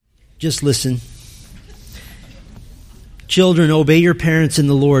Just listen. Children, obey your parents in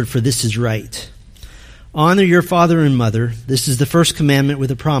the Lord, for this is right. Honor your father and mother. This is the first commandment with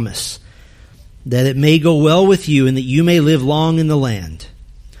a promise, that it may go well with you and that you may live long in the land.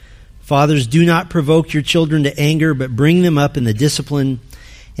 Fathers, do not provoke your children to anger, but bring them up in the discipline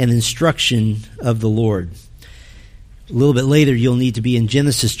and instruction of the Lord. A little bit later, you'll need to be in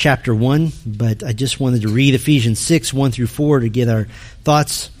Genesis chapter 1, but I just wanted to read Ephesians 6, 1 through 4 to get our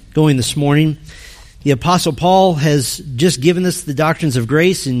thoughts going this morning. The Apostle Paul has just given us the doctrines of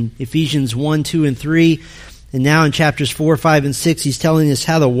grace in Ephesians 1, 2, and 3. And now in chapters 4, 5, and 6, he's telling us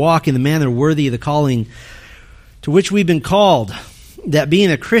how to walk in the manner worthy of the calling to which we've been called. That being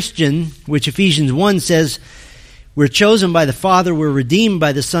a Christian, which Ephesians 1 says, we're chosen by the Father, we're redeemed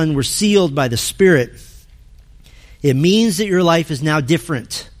by the Son, we're sealed by the Spirit. It means that your life is now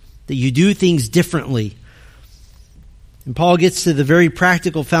different, that you do things differently. And Paul gets to the very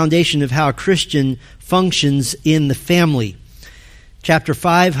practical foundation of how a Christian functions in the family. Chapter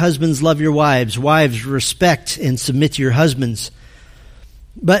 5, husbands, love your wives. Wives, respect and submit to your husbands.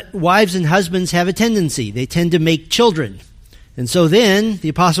 But wives and husbands have a tendency. They tend to make children. And so then, the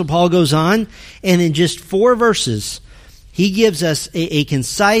Apostle Paul goes on, and in just 4 verses, he gives us a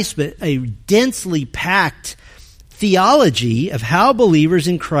concise but a densely packed theology of how believers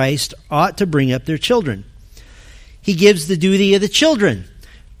in Christ ought to bring up their children. He gives the duty of the children.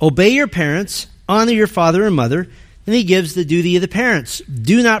 Obey your parents, honor your father and mother. And he gives the duty of the parents.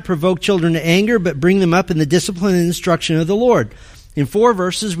 Do not provoke children to anger, but bring them up in the discipline and instruction of the Lord. In 4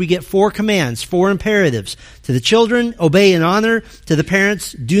 verses, we get 4 commands, 4 imperatives. To the children, obey and honor. To the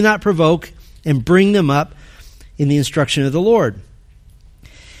parents, do not provoke, and bring them up in the instruction of the Lord.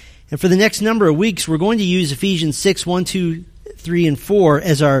 And for the next number of weeks, we're going to use Ephesians 6, 1, 2, 3, and 4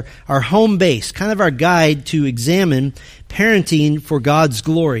 as our home base, kind of our guide to examine parenting for God's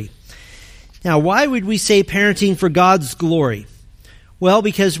glory. Now, why would we say parenting for God's glory? Well,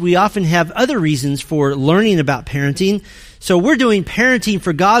 because we often have other reasons for learning about parenting. So we're doing parenting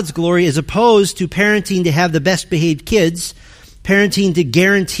for God's glory as opposed to parenting to have the best behaved kids, parenting to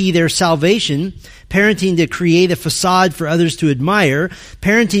guarantee their salvation, parenting to create a facade for others to admire,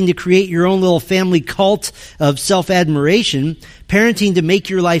 parenting to create your own little family cult of self-admiration, parenting to make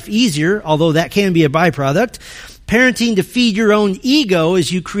your life easier, although that can be a byproduct, parenting to feed your own ego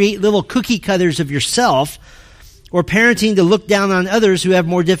as you create little cookie cutters of yourself, or parenting to look down on others who have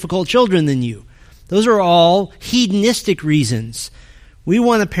more difficult children than you. Those are all hedonistic reasons. We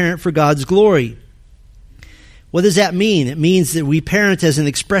want to parent for God's glory. What does that mean? It means that we parent as an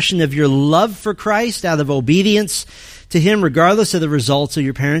expression of your love for Christ out of obedience to Him, regardless of the results of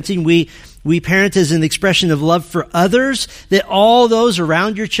your parenting. We parent as an expression of love for others, that all those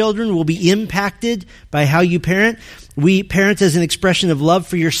around your children will be impacted by how you parent. We parent as an expression of love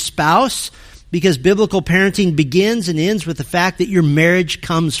for your spouse, because biblical parenting begins and ends with the fact that your marriage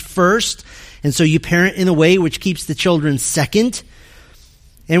comes first, and so you parent in a way which keeps the children second.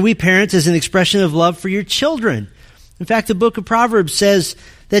 And we parent as an expression of love for your children. In fact, the book of Proverbs says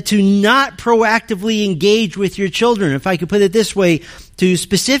that to not proactively engage with your children, if I could put it this way, to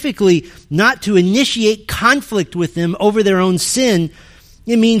specifically not to initiate conflict with them over their own sin,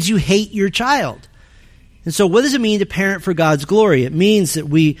 it means you hate your child. And so what does it mean to parent for God's glory? It means that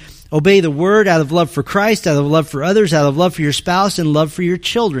we obey the word out of love for Christ, out of love for others, out of love for your spouse, and love for your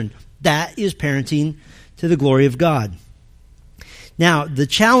children. That is parenting to the glory of God. Now, the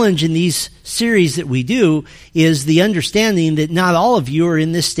challenge in these series that we do is the understanding that not all of you are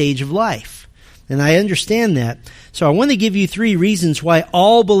in this stage of life. And I understand that. So I want to give you 3 reasons why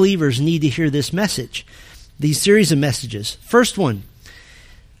all believers need to hear this message, these series of messages. First one,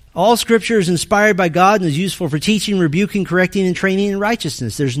 all Scripture is inspired by God and is useful for teaching, rebuking, correcting, and training in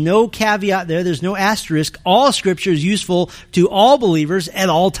righteousness. There's no caveat there. There's no asterisk. All Scripture is useful to all believers at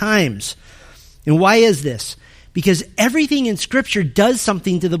all times. And why is this? Because everything in Scripture does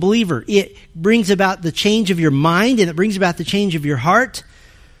something to the believer. It brings about the change of your mind, and it brings about the change of your heart,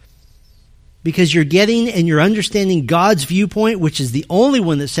 because you're getting and you're understanding God's viewpoint, which is the only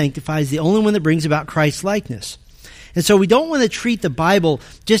one that sanctifies, the only one that brings about Christ's likeness. And so we don't want to treat the Bible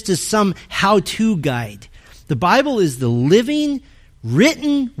just as some how-to guide. The Bible is the living,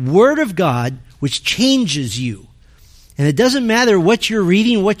 written Word of God which changes you. And it doesn't matter what you're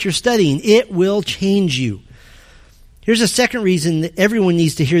reading, what you're studying, it will change you. Here's a second reason that everyone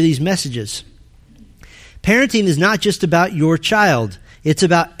needs to hear these messages. Parenting is not just about your child. It's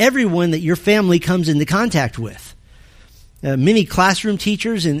about everyone that your family comes into contact with. Many classroom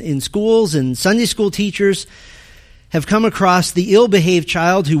teachers in schools and Sunday school teachers have come across the ill-behaved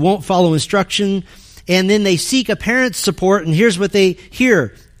child who won't follow instruction, and then they seek a parent's support, and here's what they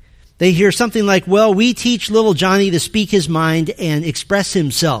hear. They hear something like, well, we teach little Johnny to speak his mind and express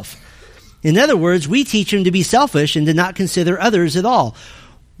himself. In other words, we teach him to be selfish and to not consider others at all.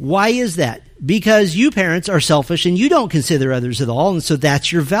 Why is that? Because you parents are selfish and you don't consider others at all, and so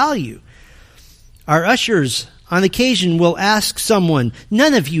that's your value. Our ushers, on occasion, will ask someone,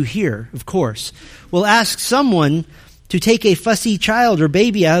 none of you here, of course, will ask someone to take a fussy child or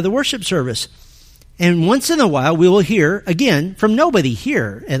baby out of the worship service. And once in a while, we will hear, again, from nobody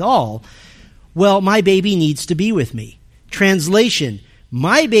here at all, well, my baby needs to be with me. Translation,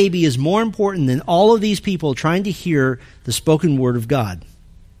 my baby is more important than all of these people trying to hear the spoken word of God.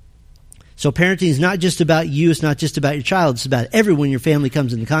 So parenting is not just about you, it's not just about your child, it's about everyone your family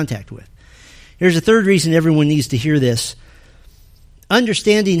comes into contact with. Here's a third reason everyone needs to hear this.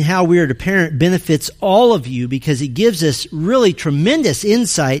 Understanding how we are to parent benefits all of you because it gives us really tremendous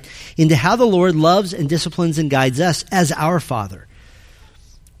insight into how the Lord loves and disciplines and guides us as our Father.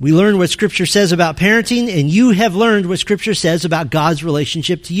 We learn what Scripture says about parenting, and you have learned what Scripture says about God's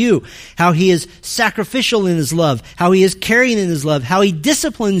relationship to you, how He is sacrificial in His love, how He is caring in His love, how He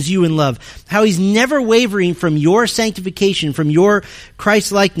disciplines you in love, how He's never wavering from your sanctification, from your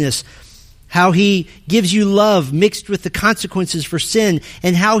Christ-likeness, how He gives you love mixed with the consequences for sin,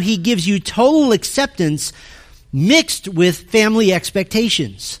 and how He gives you total acceptance mixed with family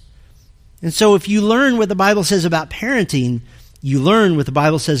expectations. And so if you learn what the Bible says about parenting, you learn what the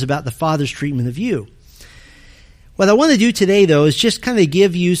Bible says about the Father's treatment of you. What I want to do today, though, is just kind of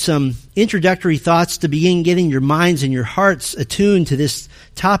give you some introductory thoughts to begin getting your minds and your hearts attuned to this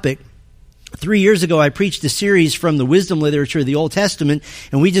topic. 3 years ago, I preached a series from the wisdom literature of the Old Testament,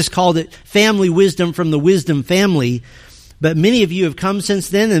 and we just called it Family Wisdom from the Wisdom Family. But many of you have come since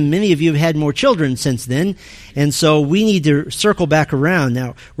then, and many of you have had more children since then, and so we need to circle back around.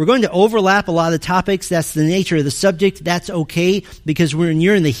 Now, we're going to overlap a lot of topics. That's the nature of the subject. That's okay, because when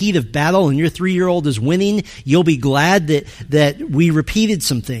you're in the heat of battle and your 3-year-old is winning, you'll be glad that we repeated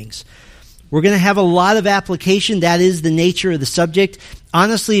some things. We're going to have a lot of application. That is the nature of the subject.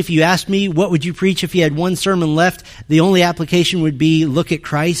 Honestly, if you asked me, what would you preach if you had one sermon left? The only application would be look at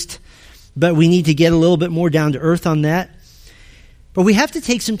Christ. But we need to get a little bit more down to earth on that. But we have to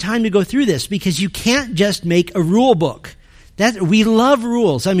take some time to go through this because you can't just make a rule book. We love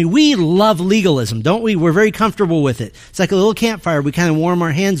rules. I mean, we love legalism, don't we? We're very comfortable with it. It's like a little campfire we kind of warm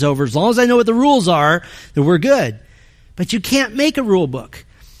our hands over. As long as I know what the rules are, then we're good. But you can't make a rule book.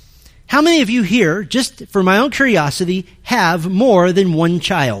 How many of you here, just for my own curiosity, have more than one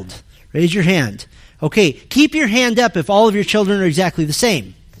child? Raise your hand. Okay, keep your hand up if all of your children are exactly the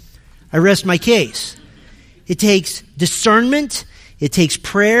same. I rest my case. It takes discernment. It takes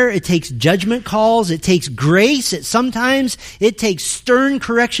prayer. It takes judgment calls. It takes grace at some times. It takes stern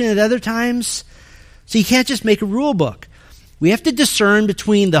correction at other times. So you can't just make a rule book. We have to discern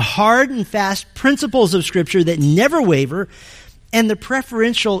between the hard and fast principles of Scripture that never waver and the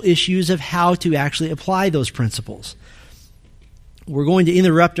preferential issues of how to actually apply those principles. We're going to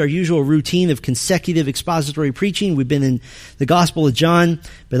interrupt our usual routine of consecutive expository preaching. We've been in the Gospel of John,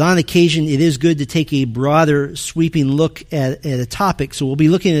 but on occasion it is good to take a broader, sweeping look at a topic. So we'll be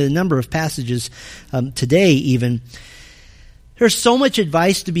looking at a number of passages today even. There's so much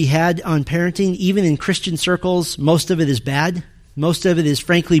advice to be had on parenting, even in Christian circles. Most of it is bad. Most of it is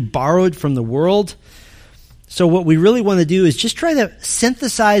frankly borrowed from the world. So what we really want to do is just try to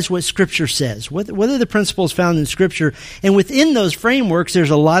synthesize what Scripture says. What are the principles found in Scripture? And within those frameworks, there's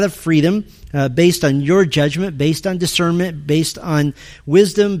a lot of freedom based on your judgment, based on discernment, based on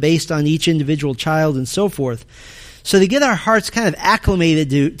wisdom, based on each individual child, and so forth. So to get our hearts kind of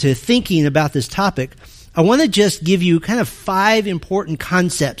acclimated to thinking about this topic, I want to just give you kind of 5 important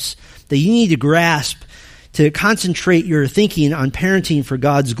concepts that you need to grasp to concentrate your thinking on parenting for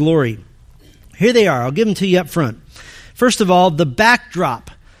God's glory. Here they are. I'll give them to you up front. First of all, the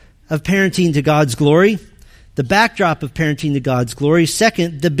backdrop of parenting to God's glory. The backdrop of parenting to God's glory.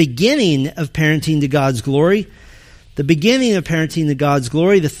 Second, the beginning of parenting to God's glory. The beginning of parenting to God's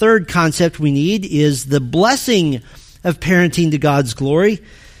glory. The third concept we need is the blessing of parenting to God's glory.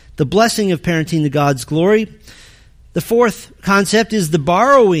 The blessing of parenting to God's glory. The fourth concept is the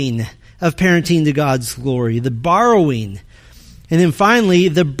borrowing of parenting to God's glory. The borrowing. And then finally,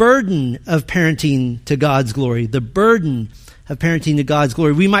 the burden of parenting to God's glory. The burden of parenting to God's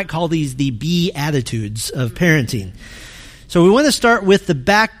glory. We might call these the Beatitudes of parenting. So we want to start with the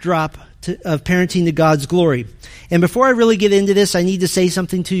backdrop of parenting to God's glory. And before I really get into this, I need to say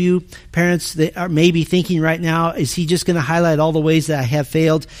something to you, parents that are maybe thinking right now, is he just going to highlight all the ways that I have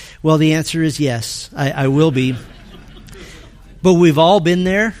failed? Well, the answer is yes, I will be. But we've all been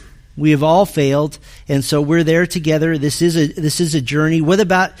there. We have all failed, and so we're there together. This is a journey. What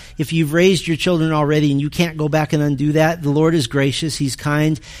about if you've raised your children already and you can't go back and undo that? The Lord is gracious, He's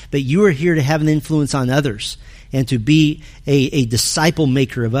kind, but you are here to have an influence on others and to be a disciple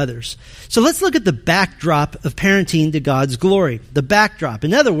maker of others. So let's look at the backdrop of parenting to God's glory. The backdrop.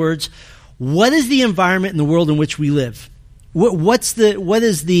 In other words, what is the environment in the world in which we live? What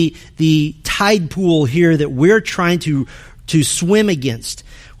is the tide pool here that we're trying to swim against?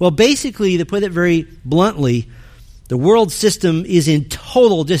 Well, basically, to put it very bluntly, the world system is in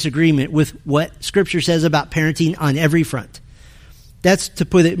total disagreement with what Scripture says about parenting on every front. That's to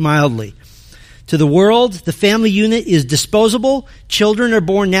put it mildly. To the world, the family unit is disposable, children are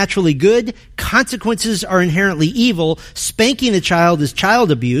born naturally good, consequences are inherently evil, spanking a child is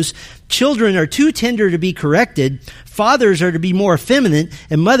child abuse, children are too tender to be corrected, fathers are to be more effeminate,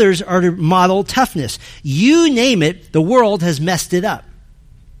 and mothers are to model toughness. You name it, the world has messed it up.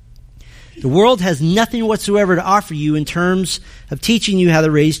 The world has nothing whatsoever to offer you in terms of teaching you how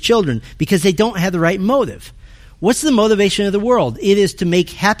to raise children because they don't have the right motive. What's the motivation of the world? It is to make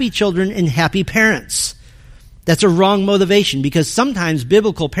happy children and happy parents. That's a wrong motivation because sometimes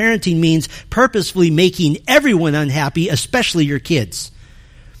biblical parenting means purposefully making everyone unhappy, especially your kids.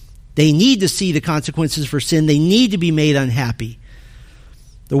 They need to see the consequences for sin. They need to be made unhappy.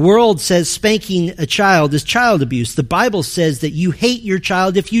 The world says spanking a child is child abuse. The Bible says that you hate your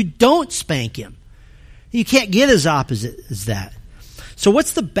child if you don't spank him. You can't get as opposite as that. So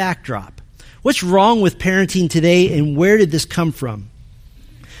what's the backdrop? What's wrong with parenting today, and where did this come from?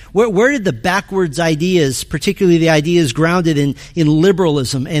 Where did the backwards ideas, particularly the ideas grounded in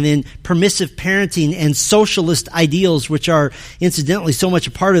liberalism and in permissive parenting and socialist ideals, which are incidentally so much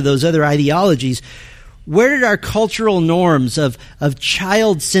a part of those other ideologies, where did our cultural norms of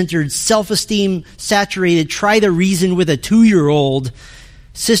child-centered, self-esteem saturated, try to reason with a 2-year-old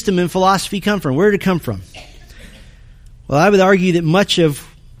system and philosophy come from? Where did it come from? Well, I would argue that much of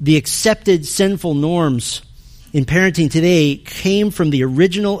the accepted sinful norms in parenting today came from the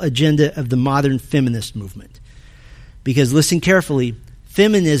original agenda of the modern feminist movement. Because listen carefully,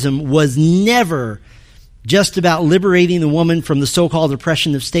 feminism was never just about liberating the woman from the so-called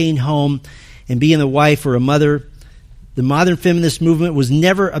oppression of staying home and being a wife or a mother. The modern feminist movement was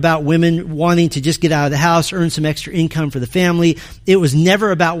never about women wanting to just get out of the house, earn some extra income for the family. It was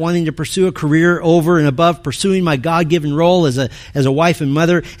never about wanting to pursue a career over and above pursuing my God-given role as a wife and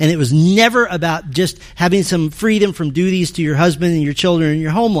mother. And it was never about just having some freedom from duties to your husband and your children and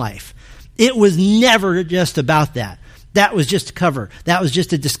your home life. It was never just about that. That was just a cover. That was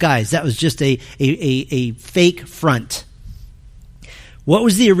just a disguise. That was just a fake front. What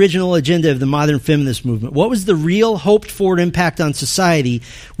was the original agenda of the modern feminist movement? What was the real hoped-for impact on society,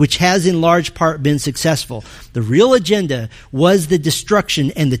 which has in large part been successful? The real agenda was the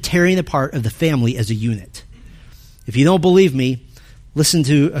destruction and the tearing apart of the family as a unit. If you don't believe me, listen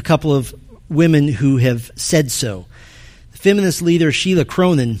to a couple of women who have said so. The feminist leader Sheila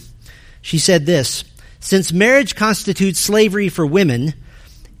Cronin, she said this: "Since marriage constitutes slavery for women,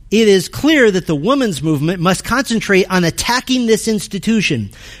 it is clear that the women's movement must concentrate on attacking this institution.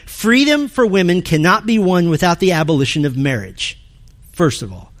 Freedom for women cannot be won without the abolition of marriage." First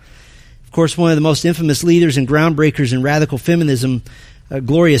of all. Of course, one of the most infamous leaders and groundbreakers in radical feminism,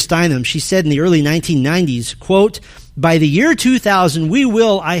 Gloria Steinem, she said in the early 1990s, quote, "By the year 2000, we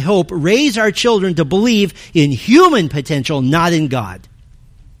will, I hope, raise our children to believe in human potential, not in God."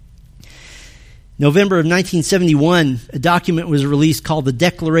 November of 1971, a document was released called the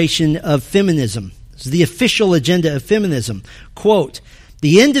Declaration of Feminism. This is the official agenda of feminism. Quote,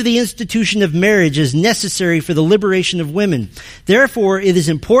 "The end of the institution of marriage is necessary for the liberation of women. Therefore, it is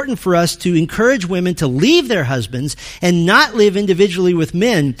important for us to encourage women to leave their husbands and not live individually with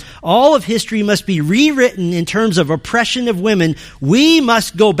men. All of history must be rewritten in terms of oppression of women. We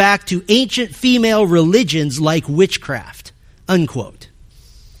must go back to ancient female religions like witchcraft." Unquote.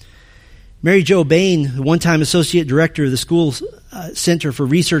 Mary Jo Bain, the one-time associate director of the School Center for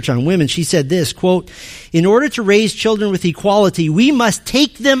Research on Women, she said this, quote, "In order to raise children with equality, we must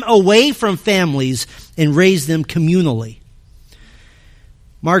take them away from families and raise them communally."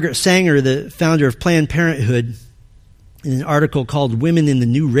 Margaret Sanger, the founder of Planned Parenthood, in an article called Women in the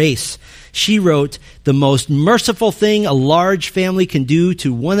New Race, she wrote, "The most merciful thing a large family can do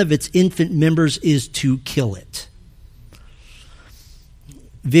to one of its infant members is to kill it."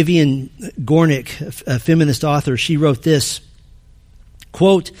 Vivian Gornick, a feminist author, she wrote this,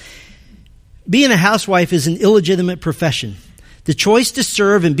 quote, "Being a housewife is an illegitimate profession. The choice to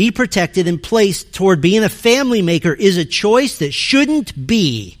serve and be protected and placed toward being a family maker is a choice that shouldn't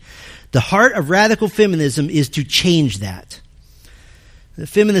be. The heart of radical feminism is to change that." A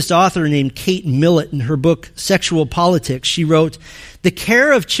feminist author named Kate Millett, in her book Sexual Politics, she wrote, "The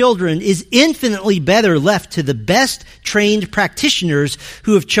care of children is infinitely better left to the best trained practitioners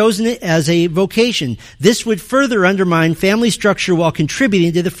who have chosen it as a vocation. This would further undermine family structure while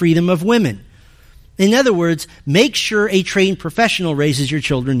contributing to the freedom of women." In other words, make sure a trained professional raises your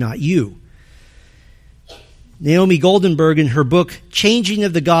children, not you. Naomi Goldenberg, in her book Changing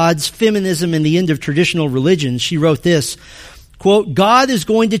of the Gods, Feminism and the End of Traditional Religions, she wrote this, quote, "God is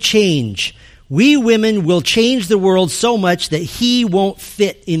going to change. We women will change the world so much that he won't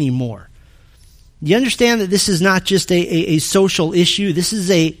fit anymore." You understand that this is not just a social issue. This is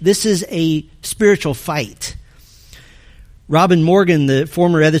a spiritual fight. Robin Morgan, the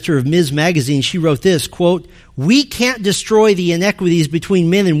former editor of Ms. Magazine, she wrote this, quote, "We can't destroy the inequities between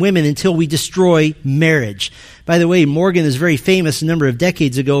men and women until we destroy marriage." By the way, Morgan is very famous a number of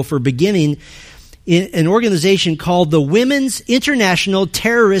decades ago for beginning an organization called the Women's International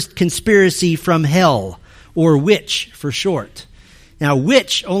Terrorist Conspiracy from Hell, or WITCH for short. Now,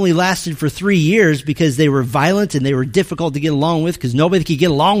 WITCH only lasted for 3 years because they were violent and they were difficult to get along with because nobody could get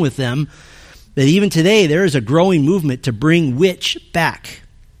along with them. But even today, there is a growing movement to bring WITCH back.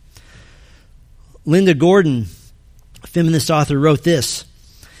 Linda Gordon, a feminist author, wrote this,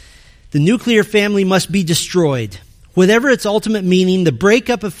 "The nuclear family must be destroyed. Whatever its ultimate meaning, the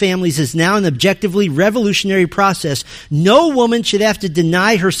breakup of families is now an objectively revolutionary process. No woman should have to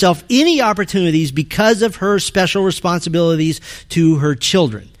deny herself any opportunities because of her special responsibilities to her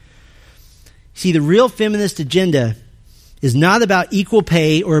children." See, the real feminist agenda is not about equal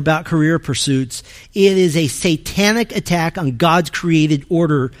pay or about career pursuits. It is a satanic attack on God's created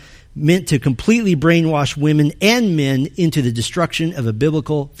order meant to completely brainwash women and men into the destruction of a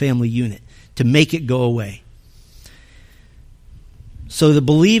biblical family unit, to make it go away. So to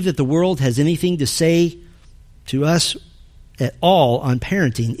believe that the world has anything to say to us at all on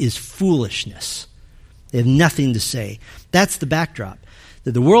parenting is foolishness. They have nothing to say. That's the backdrop.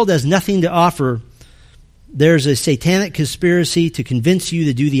 That the world has nothing to offer. There's a satanic conspiracy to convince you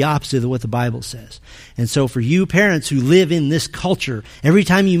to do the opposite of what the Bible says. And so for you parents who live in this culture, every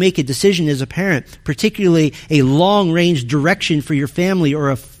time you make a decision as a parent, particularly a long-range direction for your family or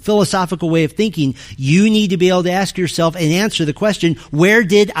a philosophical way of thinking, you need to be able to ask yourself and answer the question, where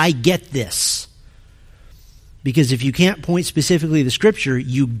did I get this? Because if you can't point specifically to Scripture,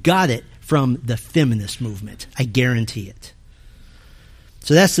 you got it from the feminist movement. I guarantee it.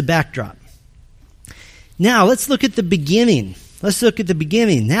 So that's the backdrop. Now, let's look at the beginning.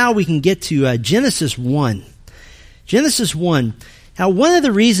 Now we can get to Genesis 1. Genesis 1. Now, one of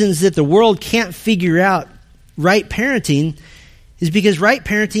the reasons that the world can't figure out right parenting is because right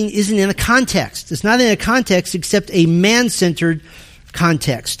parenting isn't in a context. It's not in a context except a man-centered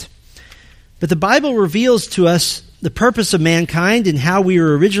context. But the Bible reveals to us the purpose of mankind and how we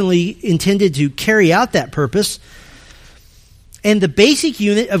were originally intended to carry out that purpose. And the basic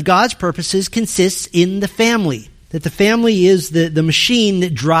unit of God's purposes consists in the family. That the family is the machine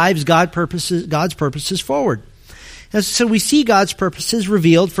that drives God's purposes forward. And so we see God's purposes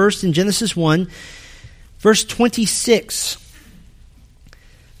revealed first in Genesis 1, verse 26.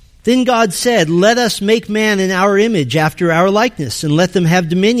 Then God said, "Let us make man in our image, after our likeness, and let them have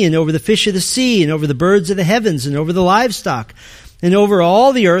dominion over the fish of the sea, and over the birds of the heavens, and over the livestock, and over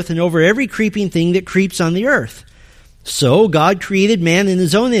all the earth, and over every creeping thing that creeps on the earth." So God created man in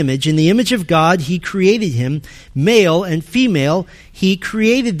his own image. In the image of God, he created him. Male and female, he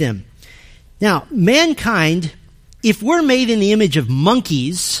created them. Now, mankind, if we're made in the image of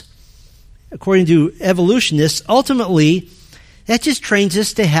monkeys, according to evolutionists, ultimately, that just trains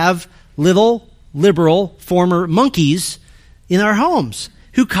us to have little, liberal, former monkeys in our homes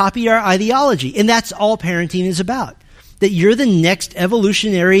who copy our ideology. And that's all parenting is about. That you're the next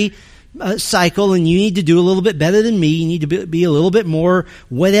evolutionary cycle, and you need to do a little bit better than me. You need to be a little bit more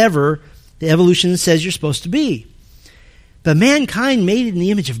whatever the evolution says you're supposed to be. But mankind made in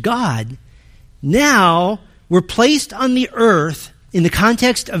the image of God, now we're placed on the earth in the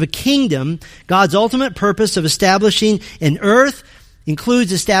context of a kingdom. God's ultimate purpose of establishing an earth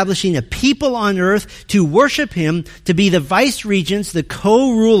includes establishing a people on earth to worship him, to be the vice-regents, the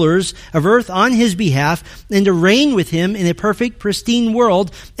co-rulers of earth on his behalf, and to reign with him in a perfect, pristine world.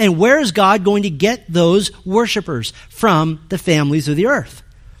 And where is God going to get those worshipers? From the families of the earth.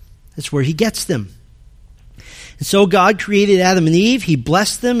 That's where he gets them. And so God created Adam and Eve. He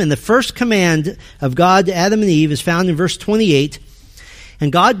blessed them. And the first command of God to Adam and Eve is found in verse 28.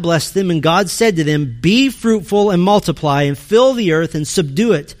 And God blessed them, and God said to them, "Be fruitful and multiply, and fill the earth and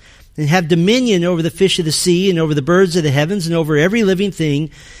subdue it, and have dominion over the fish of the sea, and over the birds of the heavens, and over every living thing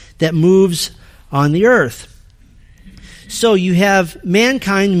that moves on the earth." So you have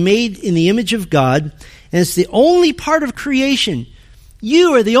mankind made in the image of God, and it's the only part of creation.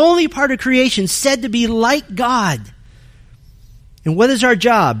 You are the only part of creation said to be like God. And what is our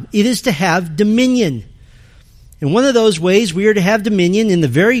job? It is to have dominion. And one of those ways we are to have dominion in the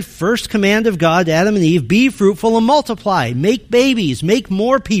very first command of God to Adam and Eve, be fruitful and multiply, make babies, make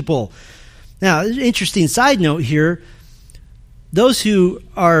more people. Now, interesting side note here, those who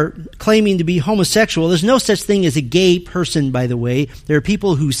are claiming to be homosexual, there's no such thing as a gay person, by the way. There are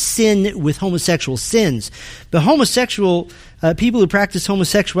people who sin with homosexual sins. But homosexual, people who practice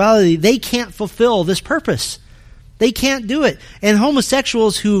homosexuality, they can't fulfill this purpose. They can't do it. And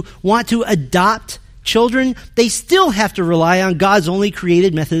homosexuals who want to adopt children, they still have to rely on God's only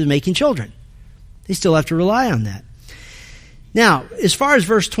created method of making children. They still have to rely on that. Now, as far as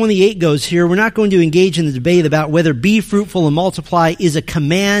verse 28 goes here, we're not going to engage in the debate about whether be fruitful and multiply is a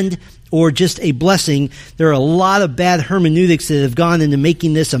command or just a blessing. There are a lot of bad hermeneutics that have gone into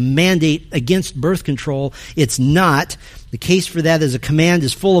making this a mandate against birth control. It's not. The case for that as a command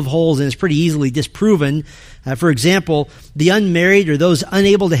is full of holes and is pretty easily disproven. For example, the unmarried or those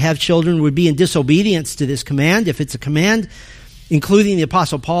unable to have children would be in disobedience to this command if it's a command, including the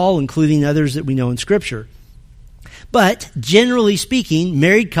Apostle Paul, including others that we know in Scripture. But generally speaking,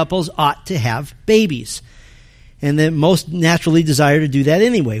 married couples ought to have babies. And they most naturally desire to do that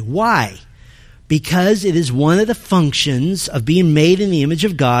anyway. Why? Because it is one of the functions of being made in the image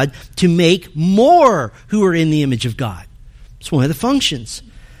of God to make more who are in the image of God. It's one of the functions.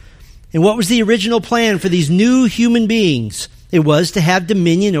 And what was the original plan for these new human beings? It was to have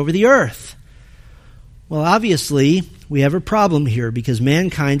dominion over the earth. Well, obviously, we have a problem here because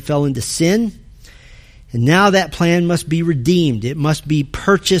mankind fell into sin. And now that plan must be redeemed. It must be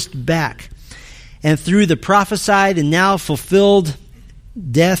purchased back. And through the prophesied and now fulfilled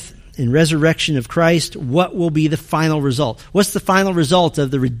death and resurrection of Christ, what will be the final result? What's the final result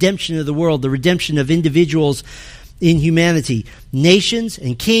of the redemption of the world, the redemption of individuals in humanity? Nations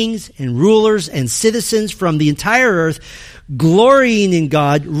and kings and rulers and citizens from the entire earth glorying in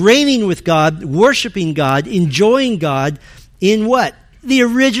God, reigning with God, worshiping God, enjoying God in what? The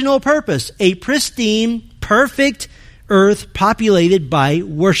original purpose, a pristine, perfect earth populated by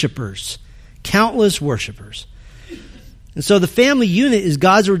worshipers, countless worshipers. And so the family unit is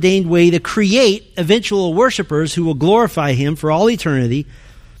God's ordained way to create eventual worshipers who will glorify Him for all eternity,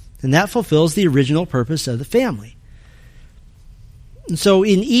 and that fulfills the original purpose of the family. And so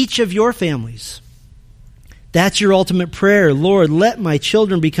in each of your families, that's your ultimate prayer. Lord, let my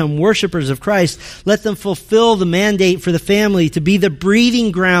children become worshipers of Christ. Let them fulfill the mandate for the family to be the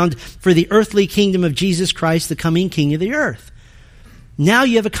breeding ground for the earthly kingdom of Jesus Christ, the coming King of the earth. Now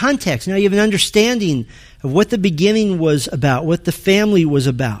you have a context. Now you have an understanding of what the beginning was about, what the family was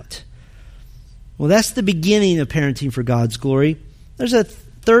about. Well, that's the beginning of parenting for God's glory. There's a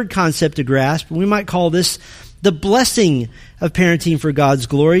third concept to grasp. We might call this the blessing of parenting for God's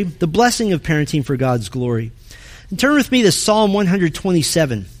glory. The blessing of parenting for God's glory. And turn with me to Psalm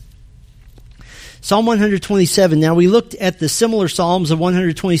 127. Psalm 127. Now, we looked at the similar Psalms of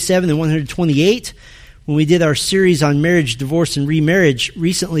 127 and 128 when we did our series on marriage, divorce, and remarriage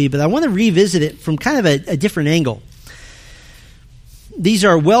recently, but I want to revisit it from kind of a different angle. These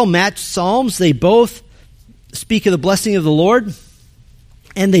are well-matched Psalms. They both speak of the blessing of the Lord,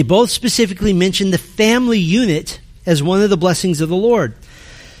 and they both specifically mention the family unit as one of the blessings of the Lord.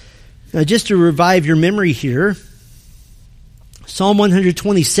 Now, just to revive your memory here, Psalm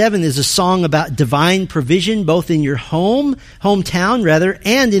 127 is a song about divine provision, both in your hometown,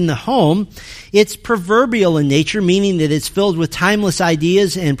 and in the home. It's proverbial in nature, meaning that it's filled with timeless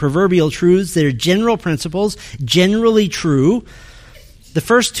ideas and proverbial truths that are general principles, generally true. The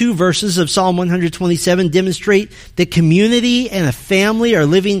first two verses of Psalm 127 demonstrate that community and a family are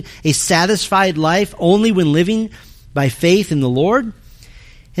living a satisfied life only when living by faith in the Lord.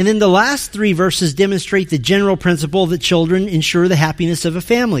 And then the last three verses demonstrate the general principle that children ensure the happiness of a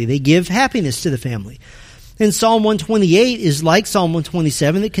family. They give happiness to the family. And Psalm 128 is like Psalm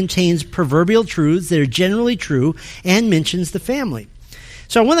 127. It contains proverbial truths that are generally true and mentions the family.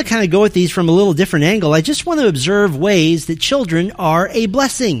 So I want to kind of go at these from a little different angle. I just want to observe ways that children are a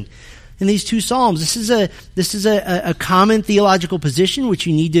blessing in these two Psalms. This is a common theological position which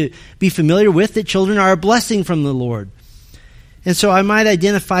you need to be familiar with, that children are a blessing from the Lord. And so I might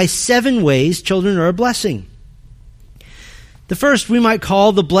identify 7 ways children are a blessing. The first we might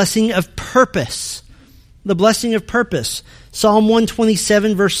call the blessing of purpose. The blessing of purpose. Psalm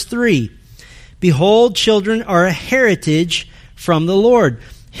 127 verse 3. Behold, children are a heritage from the Lord.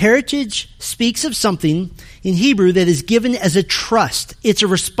 Heritage speaks of something in Hebrew that is given as a trust. It's a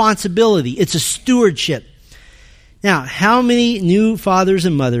responsibility. It's a stewardship. Now, how many new fathers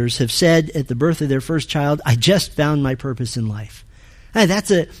and mothers have said at the birth of their first child, I just found my purpose in life?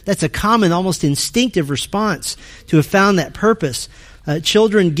 That's a common, almost instinctive response to have found that purpose.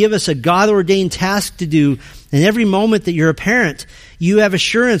 Children give us a God-ordained task to do, and every moment that you're a parent, you have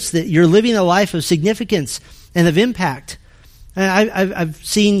assurance that you're living a life of significance and of impact. I've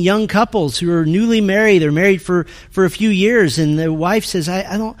seen young couples who are newly married. They're married for a few years, and the wife says,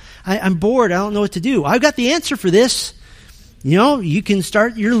 I'm bored. I don't know what to do. I've got the answer for this. You can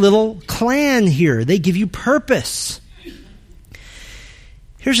start your little clan here. They give you purpose.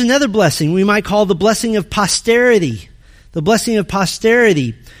 Here's another blessing we might call the blessing of posterity. The blessing of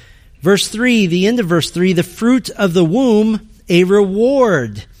posterity. Verse 3, the end of verse 3, the fruit of the womb, a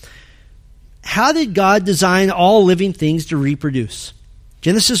reward. How did God design all living things to reproduce?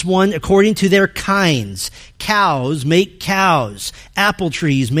 Genesis 1, according to their kinds. Cows make cows. Apple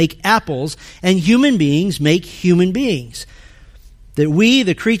trees make apples. And human beings make human beings. That we,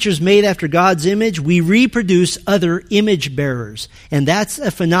 the creatures made after God's image, we reproduce other image bearers. And that's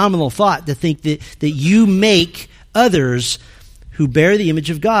a phenomenal thought, to think that you make others who bear the image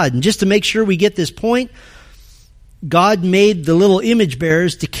of God. And just to make sure we get this point, God made the little image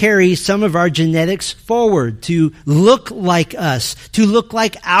bearers to carry some of our genetics forward, to look like us, to look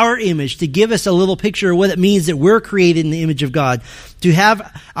like our image, to give us a little picture of what it means that we're created in the image of God, to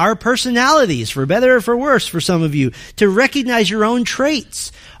have our personalities, for better or for worse for some of you, to recognize your own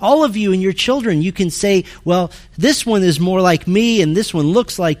traits. All of you and your children, you can say, well, this one is more like me and this one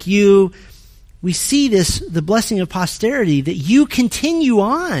looks like you. We see this, the blessing of posterity, that you continue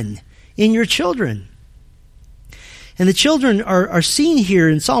on in your children. And the children are seen here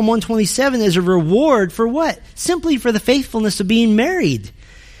in Psalm 127 as a reward for what? Simply for the faithfulness of being married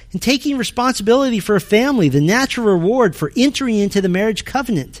and taking responsibility for a family, the natural reward for entering into the marriage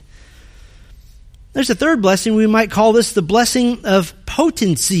covenant. There's a third blessing. We might call this the blessing of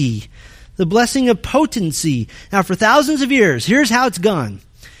potency. The blessing of potency. Now, for thousands of years, here's how it's gone.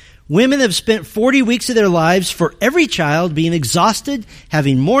 Women have spent 40 weeks of their lives for every child being exhausted,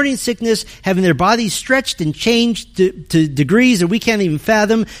 having morning sickness, having their bodies stretched and changed to degrees that we can't even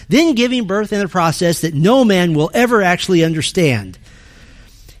fathom, then giving birth in a process that no man will ever actually understand.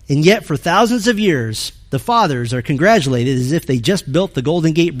 And yet, for thousands of years, the fathers are congratulated as if they just built the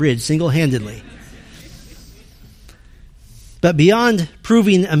Golden Gate Bridge single-handedly. But beyond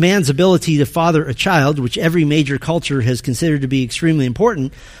proving a man's ability to father a child, which every major culture has considered to be extremely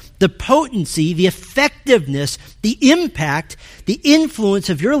important, the potency, the effectiveness, the impact, the influence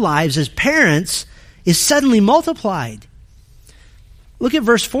of your lives as parents is suddenly multiplied. Look at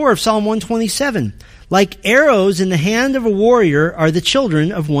verse 4 of Psalm 127. Like arrows in the hand of a warrior are the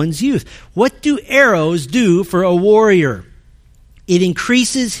children of one's youth. What do arrows do for a warrior? It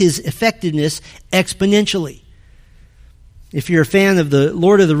increases his effectiveness exponentially. If you're a fan of the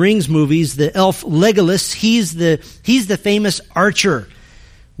Lord of the Rings movies, the elf Legolas, he's the famous archer.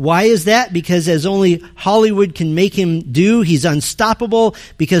 Why is that? Because as only Hollywood can make him do, he's unstoppable,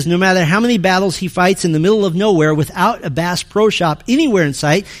 because no matter how many battles he fights in the middle of nowhere without a Bass Pro Shop anywhere in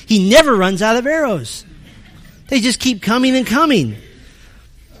sight, he never runs out of arrows. They just keep coming and coming.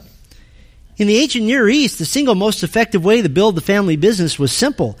 In the ancient Near East, the single most effective way to build the family business was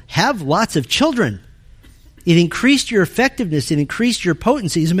simple. Have lots of children. It increased your effectiveness. It increased your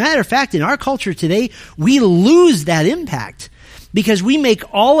potency. As a matter of fact, in our culture today, we lose that impact because we make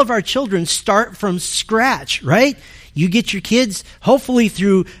all of our children start from scratch, right? You get your kids, hopefully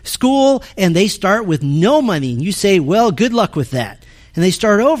through school, and they start with no money. And you say, well, good luck with that. And they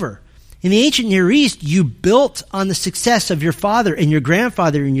start over. In the ancient Near East, you built on the success of your father and your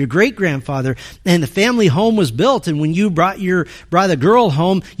grandfather and your great-grandfather, and the family home was built. And when you brought a girl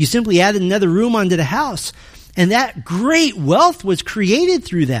home, you simply added another room onto the house. And that great wealth was created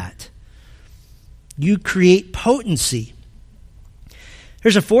through that. You create potency.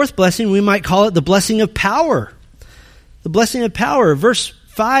 There's a fourth blessing. We might call it the blessing of power. The blessing of power. Verse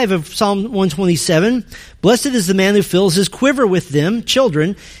 5 of Psalm 127. Blessed is the man who fills his quiver with them,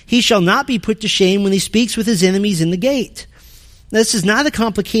 children. He shall not be put to shame when he speaks with his enemies in the gate. Now, this is not a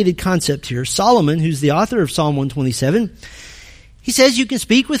complicated concept here. Solomon, who's the author of Psalm 127, he says you can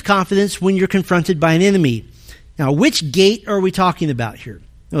speak with confidence when you're confronted by an enemy. Now, which gate are we talking about here?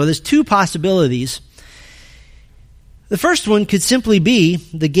 Well, there's two possibilities. The first one could simply be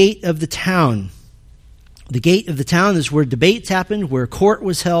the gate of the town. The gate of the town is where debates happened, where court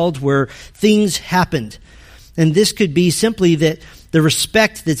was held, where things happened. And this could be simply that the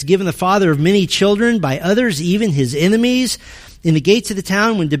respect that's given the father of many children by others, even his enemies. In the gates of the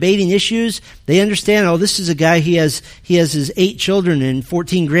town, when debating issues, they understand, oh, this is a guy, he has his 8 children and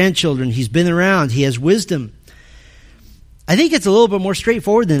 14 grandchildren. He's been around. He has wisdom. I think it's a little bit more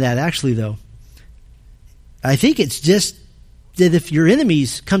straightforward than that, actually, though. I think it's just that if your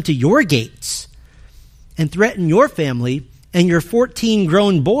enemies come to your gates and threaten your family, and your 14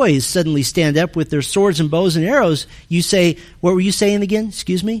 grown boys suddenly stand up with their swords and bows and arrows, you say, what were you saying again?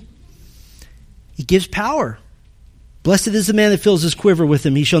 Excuse me? It gives power. Blessed is the man that fills his quiver with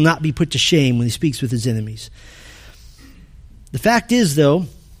them. He shall not be put to shame when he speaks with his enemies. The fact is, though,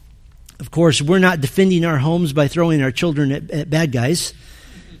 of course, we're not defending our homes by throwing our children at bad guys.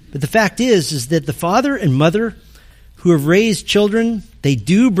 But the fact is that the father and mother who have raised children, they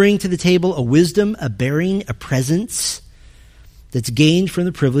do bring to the table a wisdom, a bearing, a presence that's gained from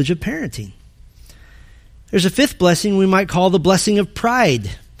the privilege of parenting. There's a fifth blessing we might call the blessing of pride.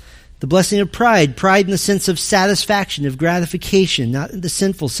 The blessing of pride. Pride in the sense of satisfaction, of gratification, not in the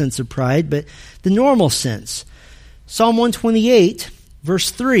sinful sense of pride, but the normal sense. Psalm 128,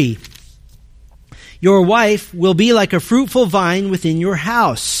 verse 3. Your wife will be like a fruitful vine within your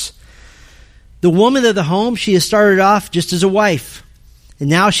house. The woman of the home, she has started off just as a wife. And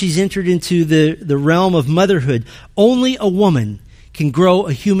now she's entered into the realm of motherhood. Only a woman can grow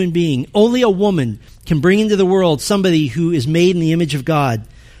a human being. Only a woman can bring into the world somebody who is made in the image of God.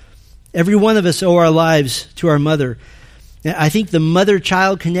 Every one of us owe our lives to our mother. Now, I think the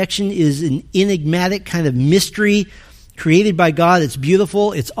mother-child connection is an enigmatic kind of mystery created by God. It's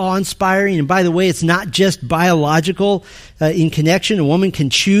beautiful. It's awe-inspiring. And by the way, it's not just biological in connection. A woman can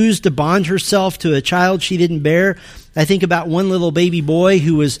choose to bond herself to a child she didn't bear. I think about one little baby boy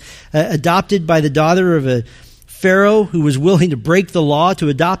who was adopted by the daughter of a Pharaoh who was willing to break the law to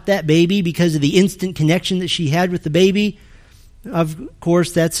adopt that baby because of the instant connection that she had with the baby. Of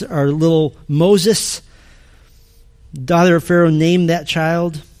course, that's our little Moses. Daughter of Pharaoh named that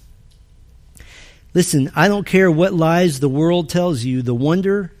child. Listen, I don't care what lies the world tells you, the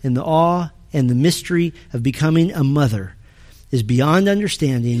wonder and the awe and the mystery of becoming a mother is beyond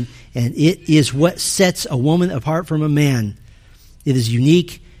understanding, and it is what sets a woman apart from a man. It is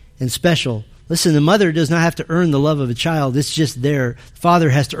unique and special. Listen, the mother does not have to earn the love of a child. It's just there. The father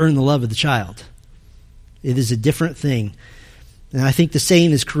has to earn the love of the child. It is a different thing. And I think the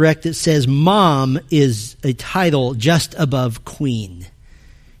saying is correct. It says mom is a title just above queen.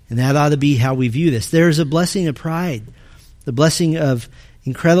 And that ought to be how we view this. There is a blessing of pride, the blessing of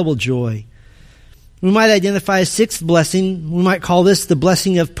incredible joy. We might identify a sixth blessing. We might call this the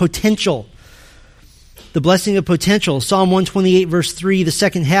blessing of potential. The blessing of potential. Psalm 128, verse 3, the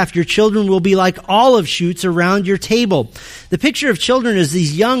second half, your children will be like olive shoots around your table. The picture of children is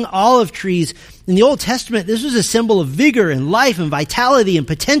these young olive trees. In the Old Testament, this was a symbol of vigor and life and vitality and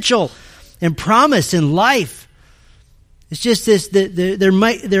potential and promise and life. It's just this, that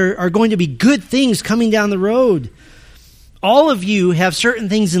there are going to be good things coming down the road. All of you have certain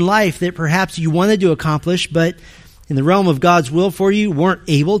things in life that perhaps you wanted to accomplish, but in the realm of God's will for you, weren't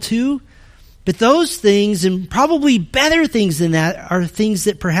able to. But those things, and probably better things than that, are things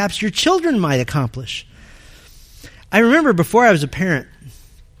that perhaps your children might accomplish. I remember before I was a parent,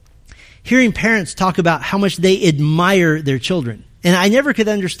 hearing parents talk about how much they admire their children. And I never could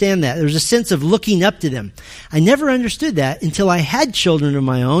understand that. There was a sense of looking up to them. I never understood that until I had children of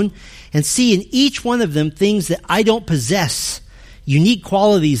my own and see in each one of them things that I don't possess, unique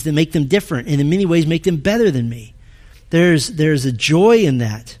qualities that make them different and in many ways make them better than me. There's a joy in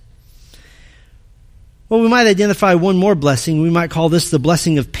that. Well, we might identify one more blessing. We might call this the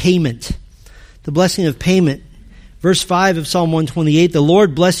blessing of payment. The blessing of payment. Verse 5 of Psalm 128, the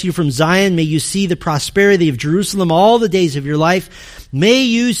Lord bless you from Zion. May you see the prosperity of Jerusalem all the days of your life. May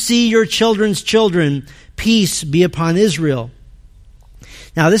you see your children's children. Peace be upon Israel.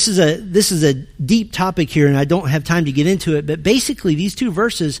 Now, this is a deep topic here, and I don't have time to get into it, but basically these two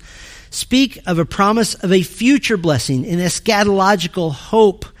verses speak of a promise of a future blessing, an eschatological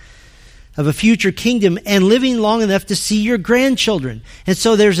hope of a future kingdom and living long enough to see your grandchildren. And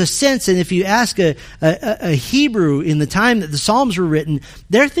so there's a sense, and if you ask a Hebrew in the time that the Psalms were written,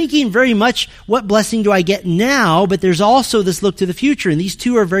 they're thinking very much, what blessing do I get now? But there's also this look to the future, and these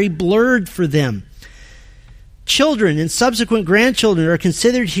two are very blurred for them. Children and subsequent grandchildren are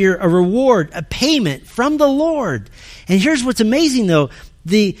considered here a reward, a payment from the Lord. And here's what's amazing, though.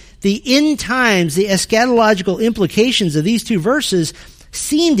 The end times, the eschatological implications of these two verses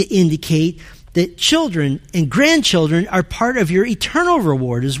seem to indicate that children and grandchildren are part of your eternal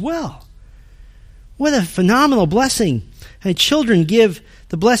reward as well. What a phenomenal blessing. And children give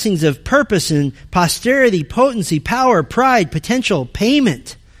the blessings of purpose and posterity, potency, power, pride, potential,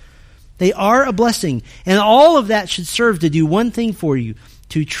 payment. They are a blessing. And all of that should serve to do one thing for you,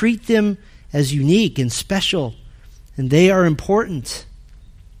 to treat them as unique and special. And they are important.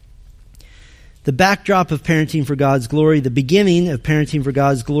 the backdrop of parenting for God's glory, the beginning of parenting for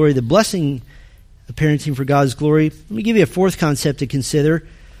God's glory, the blessing of parenting for God's glory. Let me give you a fourth concept to consider: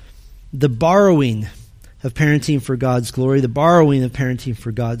 the borrowing of parenting for God's glory, the borrowing of parenting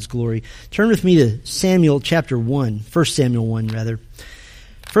for God's glory. Turn with me to Samuel chapter 1, 1 Samuel 1 rather.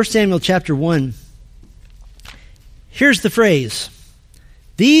 1 Samuel chapter 1. Here's the phrase,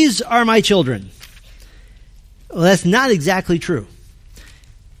 "These are my children." Well, that's not exactly true.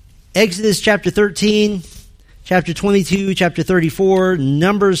 Exodus chapter 13, chapter 22, chapter 34,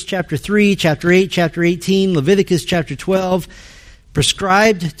 Numbers chapter 3, chapter 8, chapter 18, Leviticus chapter 12,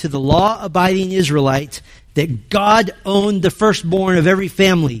 prescribed to the law-abiding Israelite that God owned the firstborn of every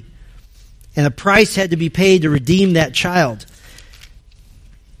family, and a price had to be paid to redeem that child.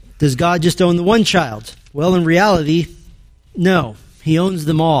 Does God just own the one child? Well, in reality, no. He owns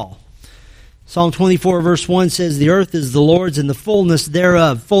them all. Psalm 24 verse 1 says, "The earth is the Lord's and the fullness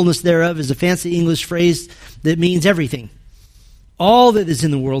thereof." Fullness thereof is a fancy English phrase that means everything. All that is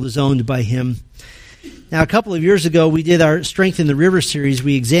in the world is owned by Him. Now, a couple of years ago, we did our Strength in the River series.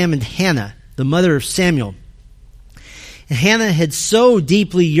 We examined Hannah, the mother of Samuel. And Hannah had so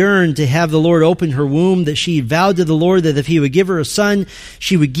deeply yearned to have the Lord open her womb that she vowed to the Lord that if He would give her a son,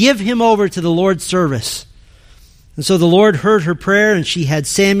 she would give him over to the Lord's service. And so the Lord heard her prayer, and she had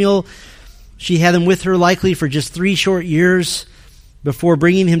Samuel. She had him with her likely for just 3 short years before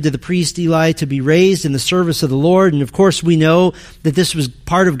bringing him to the priest Eli to be raised in the service of the Lord. And of course we know that this was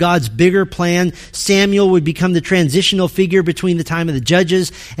part of God's bigger plan. Samuel would become the transitional figure between the time of the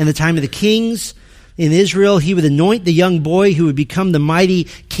judges and the time of the kings in Israel. He would anoint the young boy who would become the mighty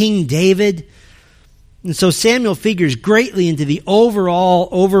King David. And so Samuel figures greatly into the overall,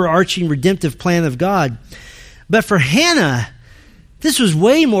 overarching redemptive plan of God. But for Hannah, this was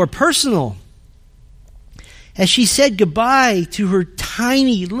way more personal. As she said goodbye to her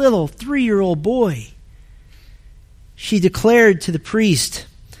tiny little 3-year-old boy, she declared to the priest,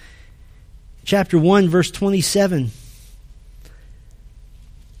 chapter 1, verse 27,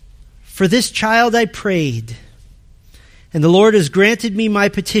 "For this child I prayed, and the Lord has granted me my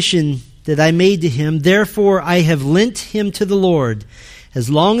petition that I made to Him. Therefore I have lent him to the Lord. As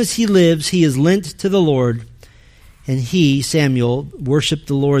long as he lives, he is lent to the Lord." And he, Samuel, worshiped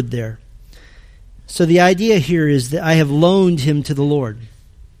the Lord there. So the idea here is that I have loaned him to the Lord.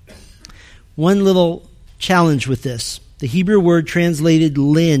 One little challenge with this. The Hebrew word translated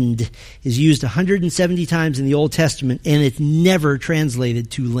lend is used 170 times in the Old Testament, and it's never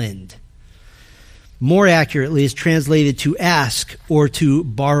translated to lend. More accurately, it's translated to ask or to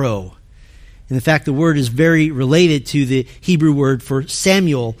borrow. And in fact, the word is very related to the Hebrew word for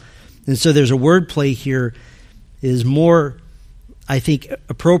Samuel. And so there's a word play here. It is more, I think,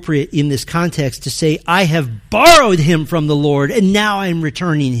 appropriate in this context to say, I have borrowed him from the Lord, and now I'm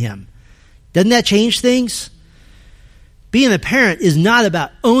returning him. Doesn't that change things? Being a parent is not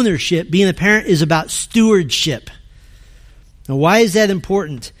about ownership. Being a parent is about stewardship. Now, why is that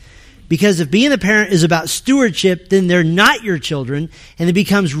important? Because if being a parent is about stewardship, then they're not your children, and it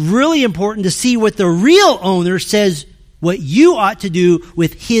becomes really important to see what the real owner says what you ought to do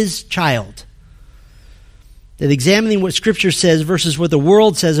with his child. That examining what Scripture says versus what the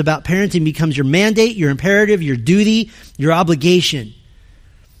world says about parenting becomes your mandate, your imperative, your duty, your obligation.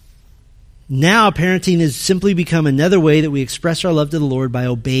 Now parenting has simply become another way that we express our love to the Lord by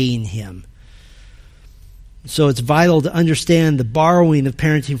obeying Him. So it's vital to understand the borrowing of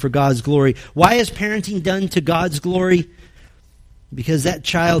parenting for God's glory. Why is parenting done to God's glory? Because that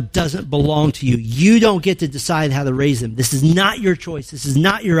child doesn't belong to you. You don't get to decide how to raise them. This is not your choice. This is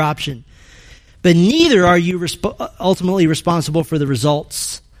not your option. But neither are you ultimately responsible for the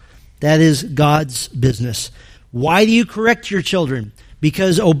results. That is God's business. Why do you correct your children?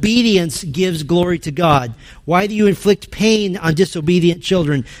 Because obedience gives glory to God. Why do you inflict pain on disobedient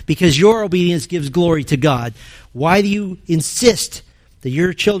children? Because your obedience gives glory to God. Why do you insist that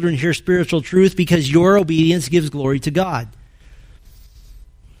your children hear spiritual truth? Because your obedience gives glory to God.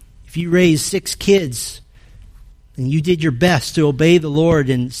 If you raise 6 kids and you did your best to obey the Lord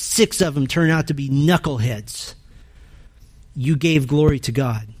and 6 of them turn out to be knuckleheads, you gave glory to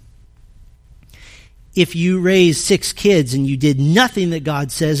God. If you raise 6 kids and you did nothing that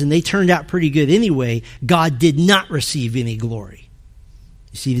God says and they turned out pretty good anyway, God did not receive any glory.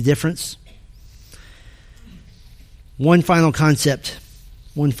 You see the difference? One final concept,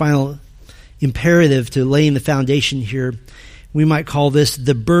 one final imperative to laying the foundation here. We might call this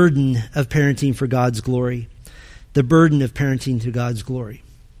the burden of parenting for God's glory. The burden of parenting to God's glory.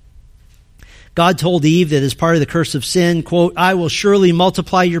 God told Eve that as part of the curse of sin, quote, I will surely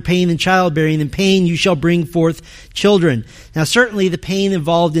multiply your pain in childbearing. In pain you shall bring forth children. Now certainly the pain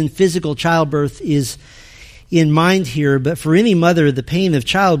involved in physical childbirth is in mind here, but for any mother, the pain of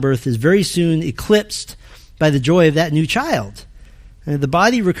childbirth is very soon eclipsed by the joy of that new child. And the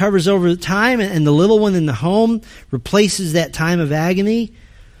body recovers over time, and the little one in the home replaces that time of agony.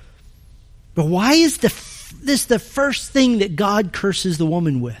 But why is this the first thing that God curses the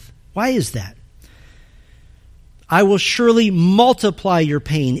woman with? Why is that? I will surely multiply your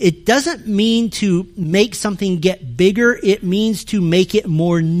pain. It doesn't mean to make something get bigger. It means to make it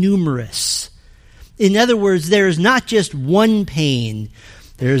more numerous. In other words, there is not just one pain.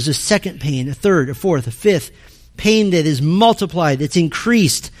 There is a second pain, a third, a fourth, a fifth pain that is multiplied, that's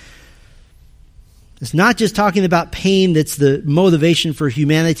increased. It's not just talking about pain that's the motivation for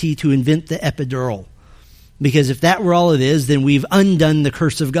humanity to invent the epidural. Because if that were all it is, then we've undone the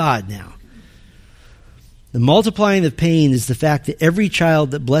curse of God now. The multiplying of pain is the fact that every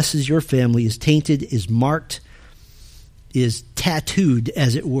child that blesses your family is tainted, is marked, is tattooed,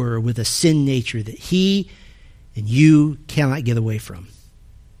 as it were, with a sin nature that he and you cannot get away from.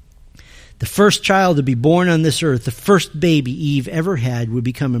 The first child to be born on this earth, the first baby Eve ever had, would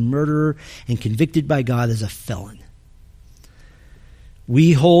become a murderer and convicted by God as a felon.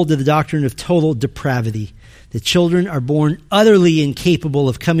 We hold to the doctrine of total depravity. The children are born utterly incapable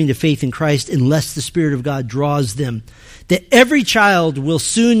of coming to faith in Christ unless the Spirit of God draws them. That every child will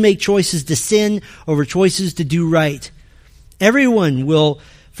soon make choices to sin over choices to do right. Everyone will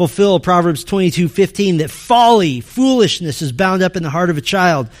fulfill Proverbs 22:15, that folly, foolishness is bound up in the heart of a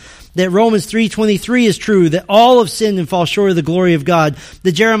child. That Romans 3:23 is true, that all have sinned and fall short of the glory of God.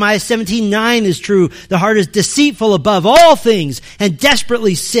 That Jeremiah 17:9 is true, the heart is deceitful above all things and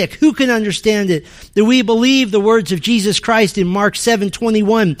desperately sick. Who can understand it? That we believe the words of Jesus Christ in Mark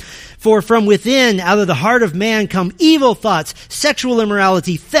 7:21. For from within, out of the heart of man, come evil thoughts, sexual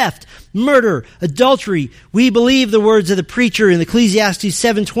immorality, theft, murder, adultery. We believe the words of the preacher in Ecclesiastes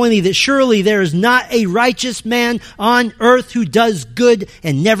 7:20, that surely there is not a righteous man on earth who does good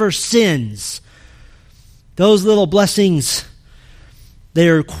and never sins. Those little blessings, they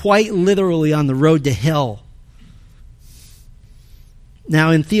are quite literally on the road to hell.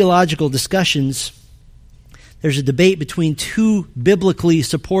 Now, in theological discussions, there's a debate between two biblically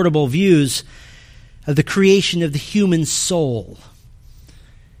supportable views of the creation of the human soul.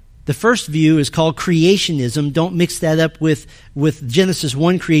 The first view is called creationism. Don't mix that up with Genesis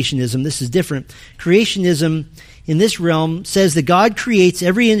 1 creationism. This is different. Creationism in this realm says that God creates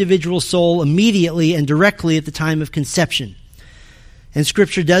every individual soul immediately and directly at the time of conception. And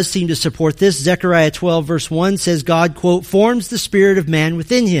Scripture does seem to support this. Zechariah 12 verse 1 says God, quote, forms the spirit of man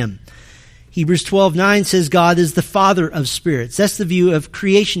within him. Hebrews 12:9 says God is the father of spirits. That's the view of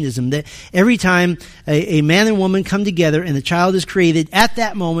creationism, that every time a man and woman come together and a child is created, at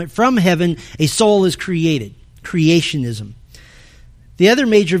that moment from heaven, a soul is created. Creationism. The other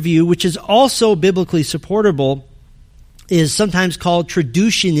major view, which is also biblically supportable, is sometimes called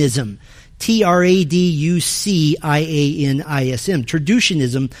traducianism. Traducianism.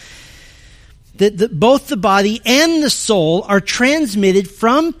 Traducianism. That both the body and the soul are transmitted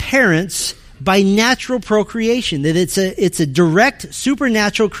from parents by natural procreation. That it's a direct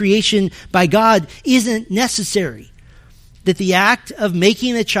supernatural creation by God isn't necessary. That the act of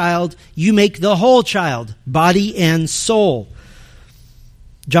making a child, you make the whole child, body and soul.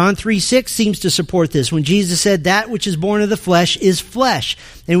 John 3:6 seems to support this when Jesus said, that which is born of the flesh is flesh.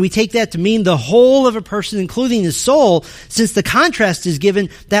 And we take that to mean the whole of a person, including his soul, since the contrast is given,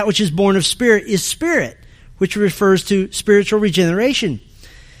 that which is born of spirit is spirit, which refers to spiritual regeneration.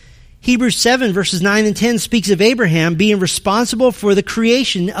 Hebrews 7 verses 9 and 10 speaks of Abraham being responsible for the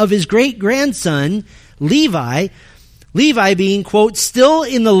creation of his great-grandson, Levi. Levi being, quote, still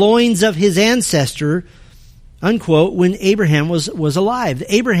in the loins of his ancestor, unquote, when Abraham was alive.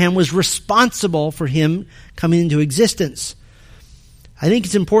 Abraham was responsible for him coming into existence. I think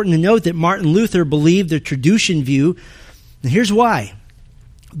it's important to note that Martin Luther believed the Traducian view. And here's why.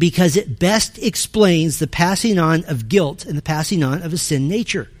 Because it best explains the passing on of guilt and the passing on of a sin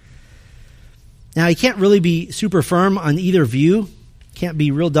nature. Now, you can't really be super firm on either view. Can't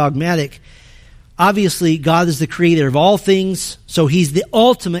be real dogmatic. Obviously, God is the creator of all things, so he's the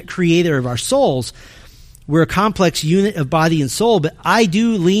ultimate creator of our souls. We're a complex unit of body and soul, but I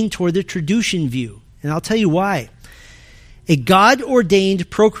do lean toward the Traducian view. And I'll tell you why. A God-ordained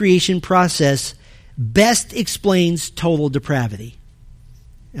procreation process best explains total depravity.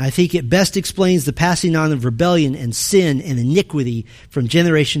 I think it best explains the passing on of rebellion and sin and iniquity from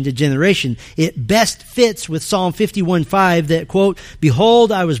generation to generation. It best fits with Psalm 51:5 that, quote,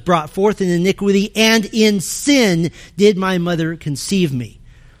 "Behold, I was brought forth in iniquity, and in sin did my mother conceive me."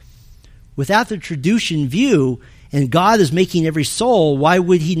 Without the tradition view, and God is making every soul, why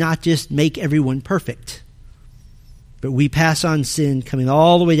would he not just make everyone perfect? But we pass on sin coming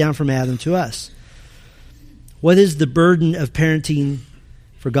all the way down from Adam to us. What is the burden of parenting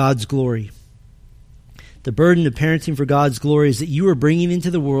for God's glory? The burden of parenting for God's glory is that you are bringing into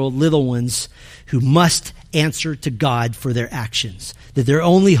the world little ones who must answer to God for their actions, that their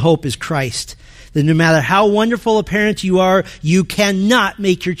only hope is Christ, that no matter how wonderful a parent you are, you cannot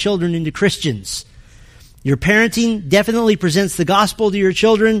make your children into Christians. Your parenting definitely presents the gospel to your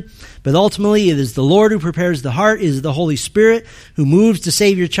children, but ultimately it is the Lord who prepares the heart. It is the Holy Spirit who moves to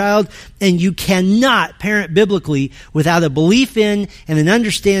save your child, and you cannot parent biblically without a belief in and an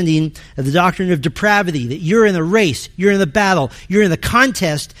understanding of the doctrine of depravity, that you're in a race, you're in the battle, you're in the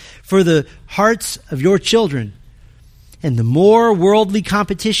contest for the hearts of your children. And the more worldly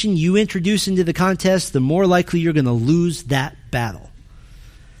competition you introduce into the contest, the more likely you're going to lose that battle.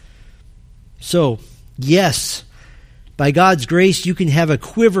 So, yes, by God's grace, you can have a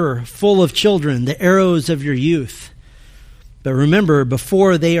quiver full of children, the arrows of your youth. But remember,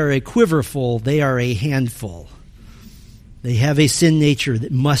 before they are a quiver full, they are a handful. They have a sin nature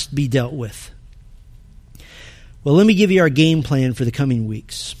that must be dealt with. Well, let me give you our game plan for the coming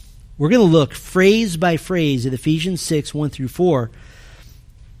weeks. We're going to look phrase by phrase at Ephesians 6, 1 through 4.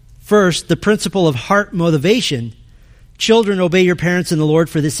 First, the principle of heart motivation. Children, obey your parents in the Lord,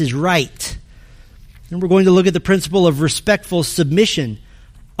 for this is right. And we're going to look at the principle of respectful submission.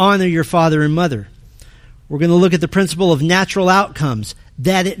 Honor your father and mother. We're going to look at the principle of natural outcomes,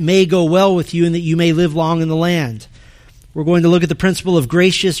 that it may go well with you and that you may live long in the land. We're going to look at the principle of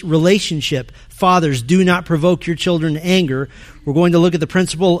gracious relationship. Fathers, do not provoke your children to anger. We're going to look at the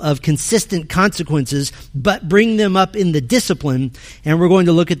principle of consistent consequences, but bring them up in the discipline. And we're going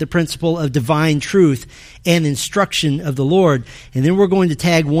to look at the principle of divine truth and instruction of the Lord. And then we're going to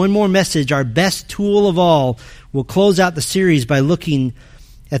tag one more message, our best tool of all. We'll close out the series by looking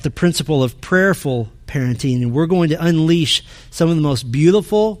at the principle of prayerful parenting. And we're going to unleash some of the most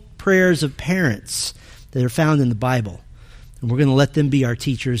beautiful prayers of parents that are found in the Bible. And we're going to let them be our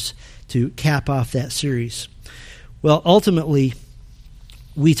teachers to cap off that series. Well, ultimately,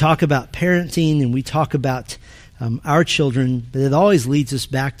 we talk about parenting and we talk about our children, but it always leads us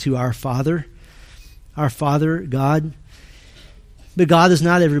back to our Father, God. But God is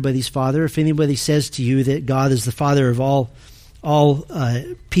not everybody's Father. If anybody says to you that God is the Father of all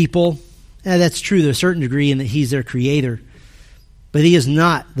people, that's true to a certain degree in that He's their Creator. But He is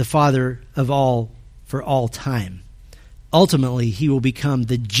not the Father of all for all time. Ultimately, He will become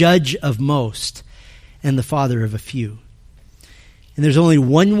the judge of most and the father of a few. And there's only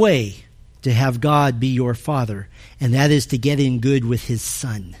one way to have God be your Father, and that is to get in good with His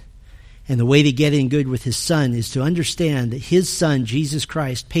Son. And the way to get in good with His Son is to understand that His Son, Jesus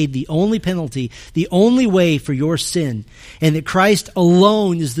Christ, paid the only penalty, the only way for your sin, and that Christ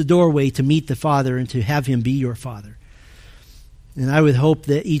alone is the doorway to meet the Father and to have Him be your Father. And I would hope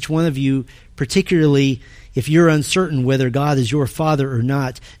that each one of you, particularly if you're uncertain whether God is your Father or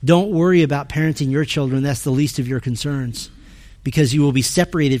not, don't worry about parenting your children. That's the least of your concerns, because you will be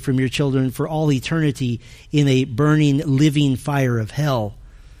separated from your children for all eternity in a burning, living fire of hell.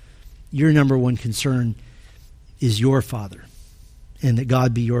 Your number one concern is your Father, and that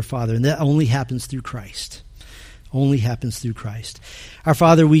God be your Father. And that only happens through Christ. Only happens through Christ. Our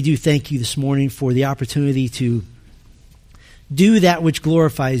Father, we do thank you this morning for the opportunity to do that which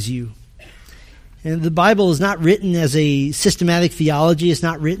glorifies you. And the Bible is not written as a systematic theology. It's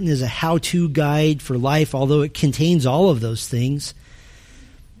not written as a how-to guide for life, although it contains all of those things.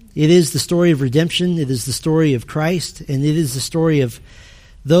 It is the story of redemption. It is the story of Christ. And it is the story of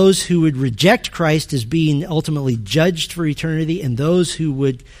those who would reject Christ as being ultimately judged for eternity, and those who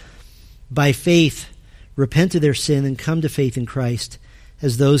would, by faith, repent of their sin and come to faith in Christ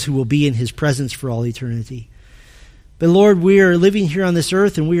as those who will be in His presence for all eternity. But Lord, we are living here on this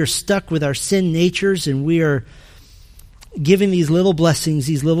earth and we are stuck with our sin natures, and we are given these little blessings,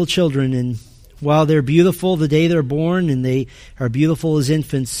 these little children. And while they're beautiful the day they're born, and they are beautiful as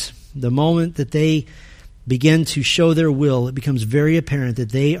infants, the moment that they begin to show their will, it becomes very apparent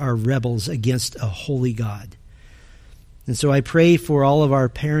that they are rebels against a holy God. And so I pray for all of our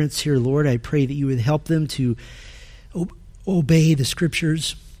parents here, Lord. I pray that you would help them to obey the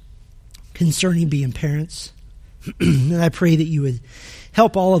Scriptures concerning being parents. And I pray that you would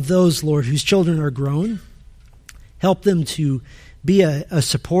help all of those, Lord, whose children are grown. Help them to be a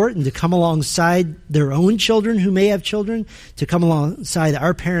support and to come alongside their own children who may have children, to come alongside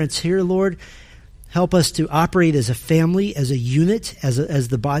our parents here, Lord. Help us to operate as a family, as a unit, as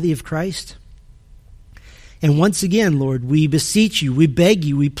the body of Christ. And once again, Lord, we beseech you, we beg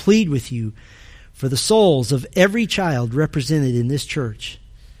you, we plead with you for the souls of every child represented in this church,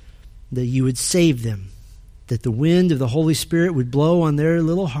 that you would save them, that the wind of the Holy Spirit would blow on their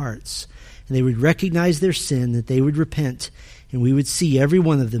little hearts, and they would recognize their sin, that they would repent, and we would see every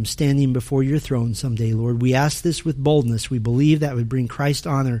one of them standing before your throne someday, Lord. We ask this with boldness. We believe that would bring Christ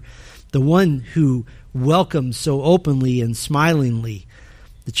honor, the one who welcomes so openly and smilingly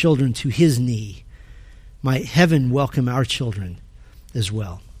the children to his knee. Might heaven welcome our children as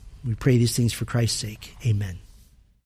well. We pray these things for Christ's sake. Amen.